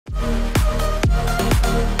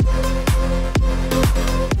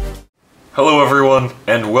Hello everyone,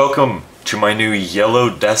 and welcome to my new yellow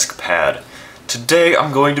desk pad. Today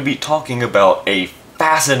I'm going to be talking about a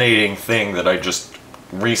fascinating thing that I just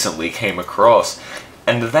recently came across,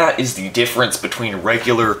 and that is the difference between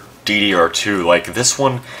regular DDR2 like this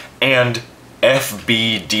one and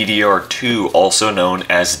FBDIMMs, also known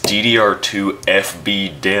as DDR2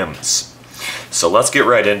 FBDIMMs. So let's get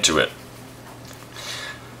right into it.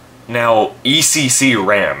 Now, ECC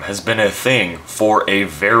RAM has been a thing for a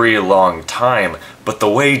very long time, but the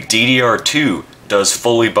way DDR2 does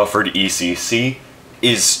fully buffered ECC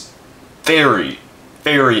is very,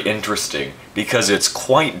 very interesting because it's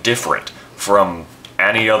quite different from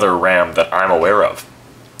any other RAM that I'm aware of.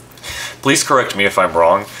 Please correct me if I'm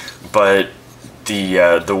wrong, but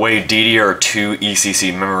the way DDR2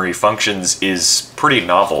 ECC memory functions is pretty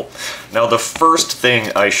novel. Now, the first thing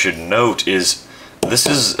I should note is this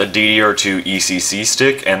is a DDR2 ECC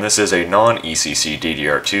stick, and this is a non-ECC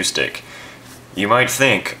DDR2 stick. You might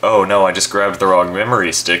think, oh no, I just grabbed the wrong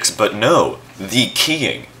memory sticks, but no, the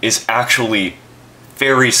keying is actually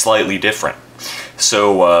very slightly different.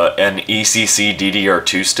 So an ECC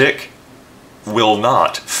DDR2 stick will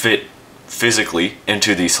not fit physically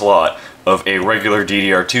into the slot of a regular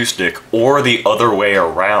DDR2 stick, or the other way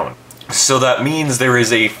around. So that means there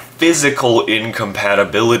is a physical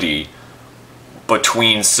incompatibility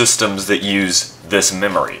between systems that use this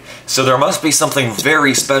memory. So there must be something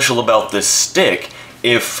very special about this stick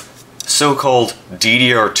if so-called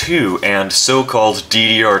DDR2 and so-called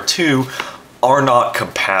DDR2 are not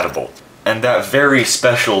compatible. And that very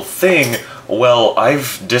special thing, well,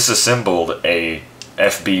 I've disassembled a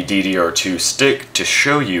FBDIMM stick to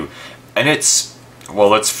show you, and it's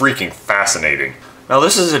freaking fascinating. Now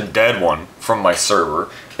this is a dead one from my server.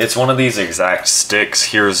 It's one of these exact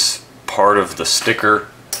sticks. Here's part of the sticker.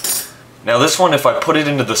 Now this one, if I put it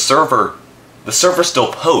into the server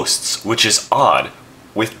still posts, which is odd,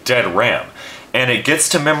 with dead RAM. And it gets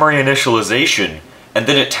to memory initialization, and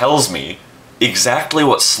then it tells me exactly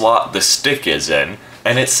what slot the stick is in,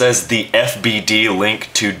 and it says the FBD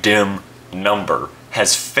link to DIMM number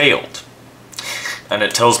has failed. And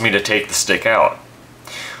it tells me to take the stick out.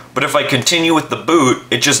 But if I continue with the boot,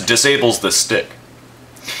 it just disables the stick.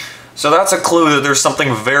 So that's a clue that there's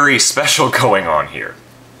something very special going on here.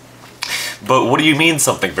 But what do you mean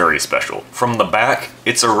something very special? From the back,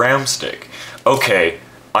 it's a RAM stick. Okay,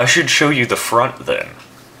 I should show you the front then.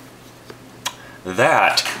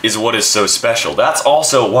 That is what is so special. That's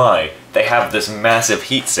also why they have this massive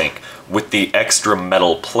heatsink with the extra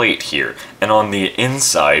metal plate here. And on the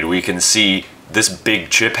inside, we can see this big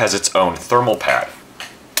chip has its own thermal pad.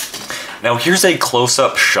 Now here's a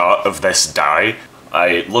close-up shot of this die.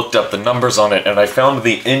 I looked up the numbers on it, and I found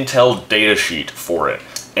the Intel datasheet for it.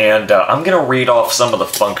 And I'm going to read off some of the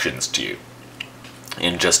functions to you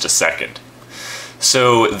in just a second.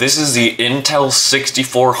 So this is the Intel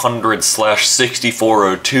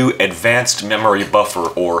 6400/6402 Advanced Memory Buffer,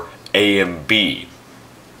 or AMB.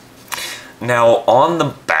 Now on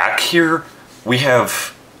the back here, we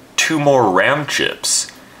have two more RAM chips.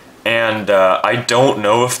 And I don't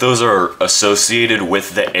know if those are associated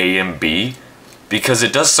with the AMB, because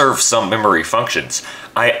it does serve some memory functions.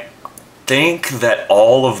 I think that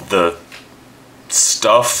all of the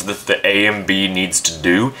stuff that the AMB needs to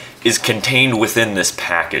do is contained within this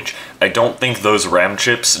package. I don't think those RAM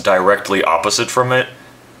chips directly opposite from it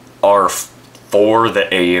are for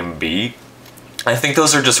the AMB. I think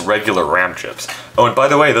those are just regular RAM chips. Oh, and by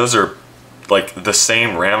the way, those are like the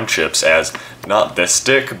same RAM chips as, not this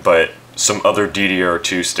stick, but some other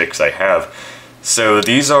DDR2 sticks I have. So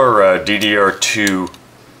these are DDR2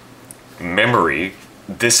 memory.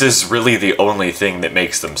 This is really the only thing that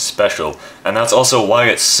makes them special, and that's also why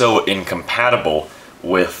it's so incompatible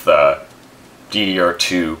with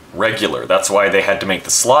DDR2 regular. That's why they had to make the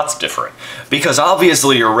slots different. Because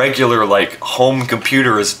obviously your regular, like, home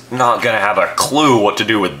computer is not going to have a clue what to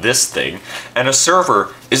do with this thing, and a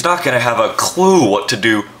server is not going to have a clue what to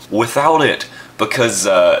do without it, because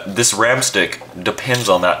this RAM stick depends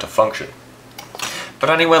on that to function. But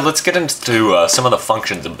anyway, let's get into some of the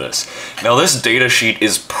functions of this. Now this datasheet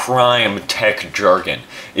is prime tech jargon.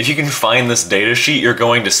 If you can find this datasheet, you're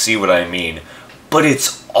going to see what I mean. But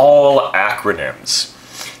it's all acronyms.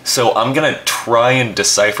 So I'm gonna try and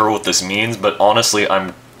decipher what this means, but honestly,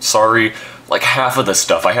 I'm sorry, like half of the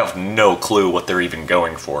stuff, I have no clue what they're even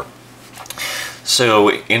going for. So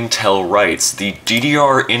Intel writes, the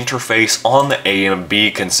DDR interface on the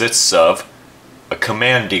AMB consists of a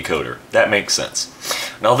command decoder. That makes sense.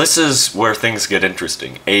 Now this is where things get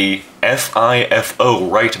interesting. A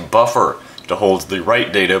FIFO write buffer to hold the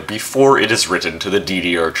write data before it is written to the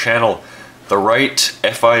DDR channel. The right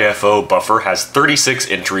FIFO buffer has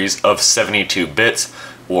 36 entries of 72 bits,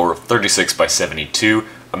 or 36 by 72.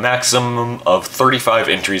 A maximum of 35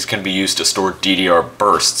 entries can be used to store DDR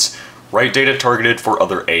bursts. Write data targeted for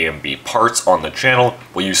other A and B parts on the channel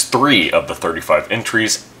will use 3 of the 35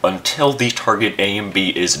 entries until the target A and B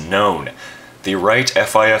is known. The write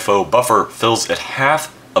FIFO buffer fills at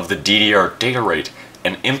half of the DDR data rate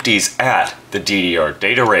and empties at the DDR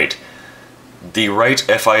data rate. The write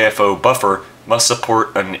FIFO buffer must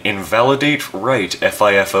support an invalidate write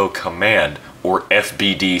FIFO command or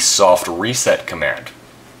FBD soft reset command.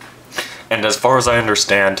 And as far as I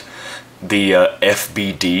understand, the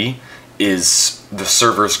FBD is the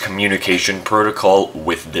server's communication protocol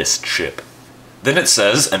with this chip. Then it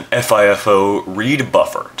says an FIFO read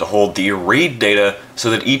buffer to hold the read data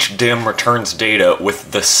so that each DIMM returns data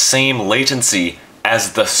with the same latency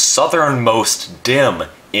as the southernmost DIMM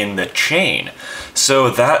in the chain. So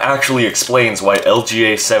that actually explains why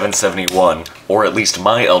LGA 771, or at least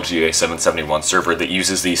my LGA 771 server that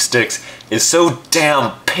uses these sticks, is so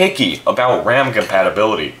damn picky about RAM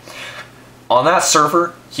compatibility. On that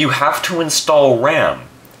server, you have to install RAM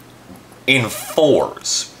in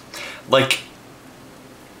 4s. Like,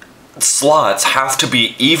 slots have to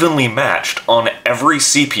be evenly matched on every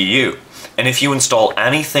CPU, and if you install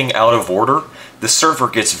anything out of order, the server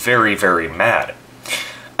gets very, very mad.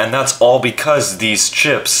 And that's all because these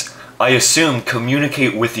chips, I assume,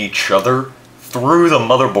 communicate with each other through the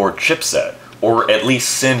motherboard chipset, or at least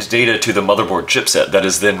send data to the motherboard chipset that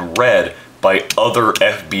is then read by other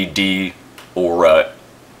FBD or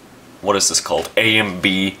what is this called?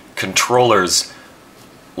 AMB controllers,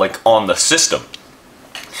 like on the system.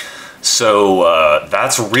 So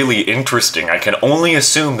that's really interesting. I can only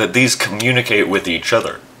assume that these communicate with each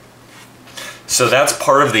other. So that's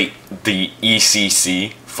part of the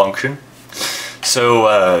ECC function.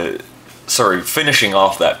 So, sorry, finishing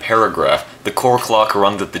off that paragraph, the core clock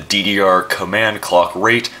runs at the DDR command clock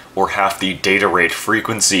rate, or half the data rate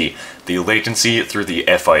frequency. The latency through the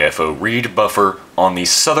FIFO read buffer on the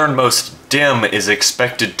southernmost DIMM is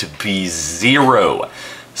expected to be 0.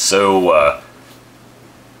 So,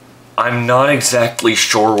 I'm not exactly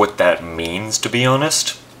sure what that means, to be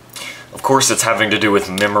honest. Of course, it's having to do with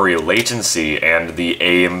memory latency and the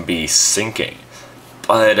AMB syncing.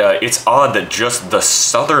 But it's odd that just the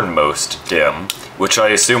southernmost DIMM, which I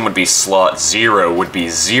assume would be slot 0, would be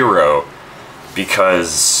 0,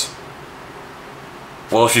 because,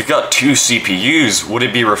 well, if you've got 2 CPUs, would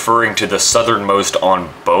it be referring to the southernmost on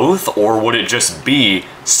both, or would it just be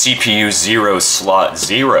CPU 0 slot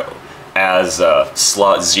 0, as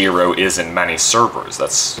slot 0 is in many servers?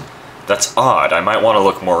 That's odd. I might want to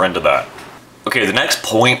look more into that. Okay, the next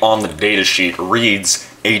point on the datasheet reads,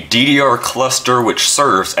 a DDR cluster which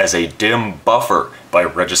serves as a DIMM buffer by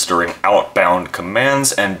registering outbound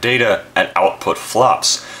commands and data at output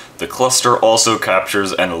flops. The cluster also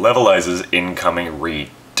captures and levelizes incoming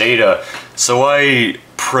read data. So I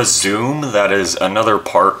presume that is another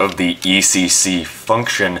part of the ECC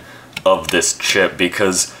function of this chip,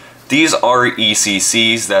 because these are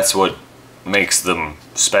ECCs, that's what makes them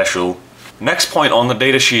special. Next point on the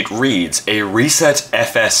datasheet reads, a reset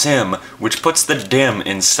FSM, which puts the DIMM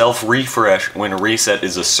in self-refresh when reset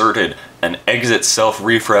is asserted, and exit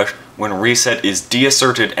self-refresh when reset is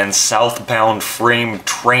deasserted and southbound frame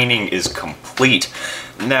training is complete.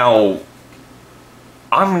 Now,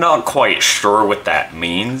 I'm not quite sure what that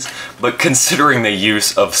means, but considering the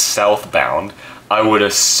use of southbound, I would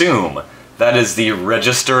assume that is the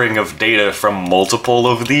registering of data from multiple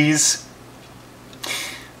of these.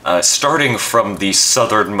 Starting from the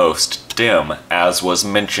southernmost DIMM, as was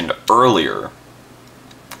mentioned earlier.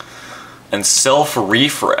 And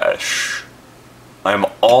self-refresh, I'm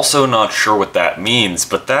also not sure what that means,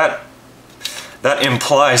 but that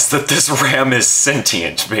implies that this RAM is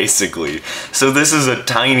sentient, basically. So this is a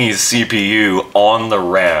tiny CPU on the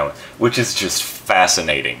RAM, which is just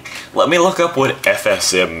fascinating. Let me look up what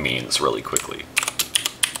FSM means really quickly.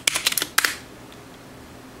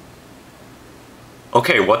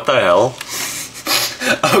 Okay, what the hell?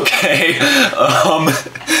 Okay,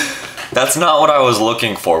 that's not what I was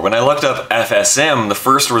looking for. When I looked up FSM, the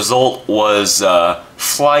first result was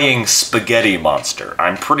Flying Spaghetti Monster.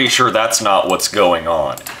 I'm pretty sure that's not what's going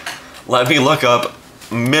on. Let me look up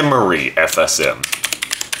Memory FSM.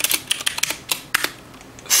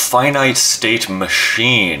 Finite State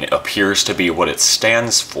Machine appears to be what it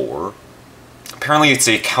stands for. Apparently it's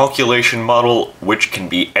a calculation model which can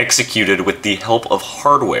be executed with the help of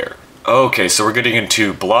hardware. Okay, so we're getting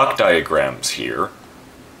into block diagrams here,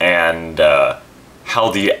 and how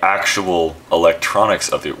the actual electronics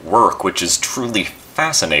of it work, which is truly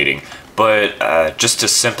fascinating. But just to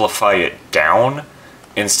simplify it down,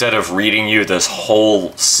 instead of reading you this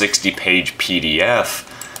whole 60-page PDF,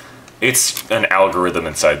 it's an algorithm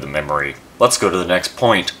inside the memory. Let's go to the next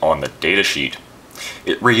point on the datasheet.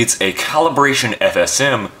 It reads a calibration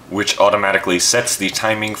FSM, which automatically sets the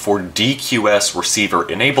timing for DQS receiver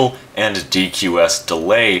enable and DQS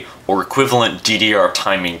delay, or equivalent DDR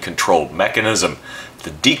timing control mechanism.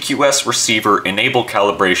 The DQS receiver enable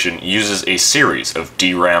calibration uses a series of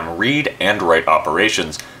DRAM read and write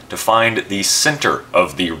operations to find the center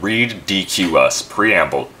of the read DQS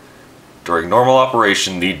preamble. During normal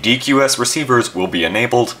operation, the DQS receivers will be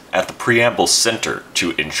enabled at the preamble center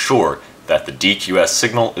to ensure that the DQS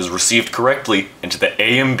signal is received correctly into the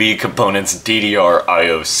A and B components' DDR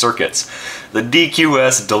I/O circuits. The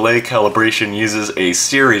DQS delay calibration uses a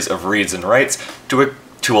series of reads and writes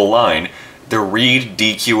to align the read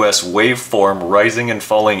DQS waveform rising and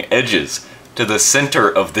falling edges to the center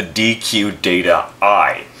of the DQ data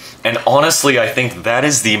I. And honestly, I think that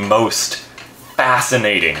is the most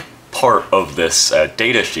fascinating part of this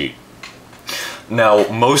datasheet. Now,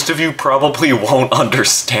 most of you probably won't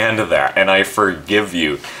understand that, and I forgive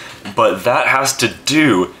you, but that has to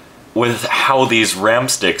do with how these RAM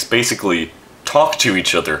sticks basically talk to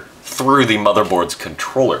each other through the motherboard's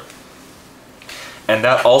controller. And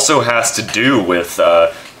that also has to do with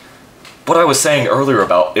what I was saying earlier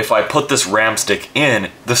about if I put this RAM stick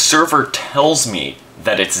in, the server tells me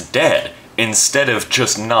that it's dead instead of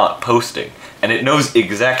just not posting, and it knows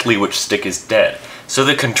exactly which stick is dead. So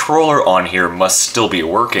the controller on here must still be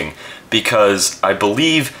working, because I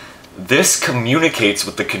believe this communicates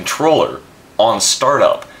with the controller on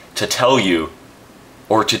startup to tell you,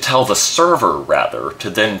 or to tell the server rather, to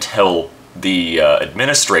then tell the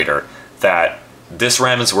administrator that this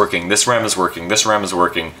RAM is working, this RAM is working, this RAM is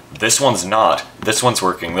working, this one's not, this one's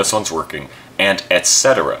working, this one's working, and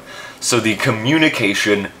etc. So the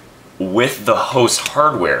communication with the host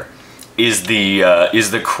hardware is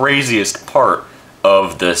the craziest part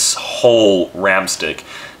of this whole RAM stick.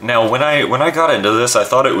 Now, when I got into this, I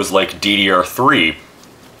thought it was like DDR3,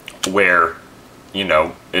 where, you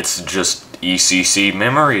know, it's just ECC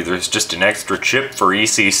memory. There's just an extra chip for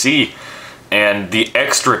ECC, and the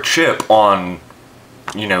extra chip on,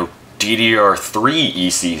 you know, DDR3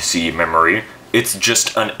 ECC memory, it's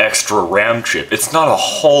just an extra RAM chip. It's not a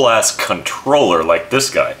whole-ass controller like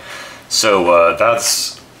this guy. So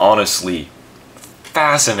that's honestly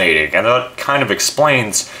fascinating, and that kind of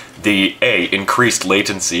explains the A, increased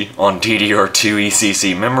latency on DDR2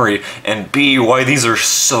 ECC memory, and B, why these are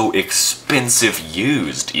so expensive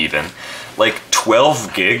used even. Like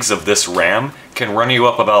 12 gigs of this RAM can run you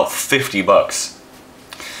up about 50 bucks.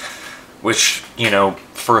 Which, you know,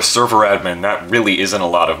 for a server admin, that really isn't a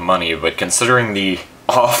lot of money, but considering the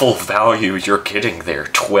awful value you're getting there,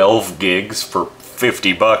 12 gigs for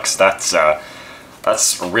 50 bucks, that's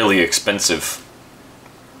really expensive.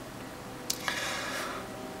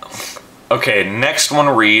 Okay, next one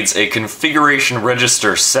reads, a configuration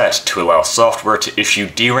register set to allow software to issue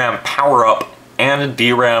DRAM power-up and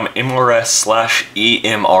DRAM MRS/EMRS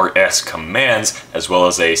commands, as well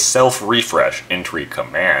as a self-refresh entry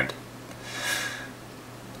command.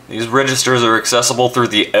 These registers are accessible through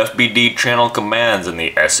the FBD channel commands in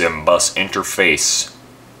the SM bus interface.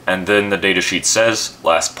 And then the datasheet says,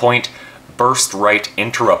 last point, burst write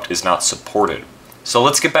interrupt is not supported. So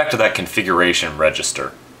let's get back to that configuration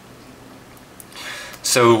register.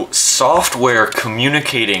 So software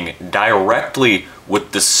communicating directly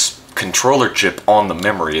with this controller chip on the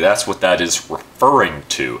memory, that's what that is referring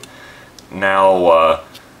to. Now,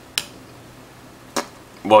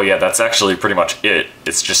 well, yeah, that's actually pretty much it.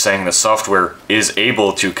 It's just saying the software is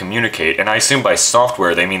able to communicate, and I assume by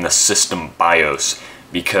software they mean the system BIOS,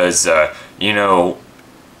 because, you know,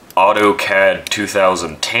 AutoCAD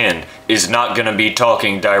 2010 is not going to be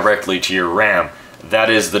talking directly to your RAM.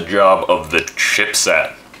 That is the job of the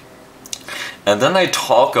chipset. And then they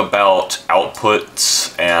talk about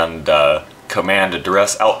outputs and command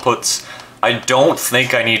address outputs. I don't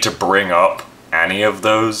think I need to bring up any of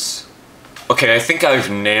those. Okay, I think I've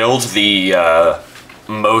nailed the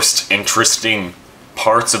most interesting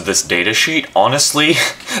parts of this datasheet. Honestly,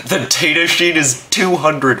 the datasheet is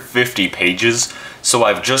 250 pages, so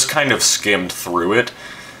I've just kind of skimmed through it.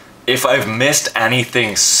 If I've missed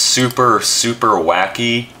anything super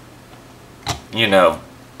wacky, you know,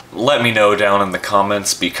 let me know down in the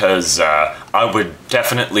comments, because I would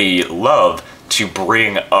definitely love to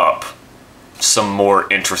bring up some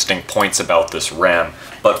more interesting points about this RAM.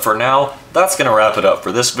 But for now, that's going to wrap it up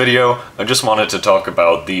for this video. I just wanted to talk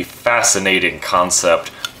about the fascinating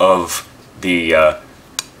concept of the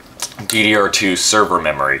DDR2 server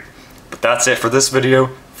memory. But that's it for this video.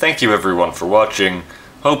 Thank you everyone for watching.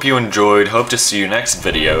 Hope you enjoyed. Hope to see you next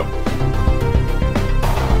video.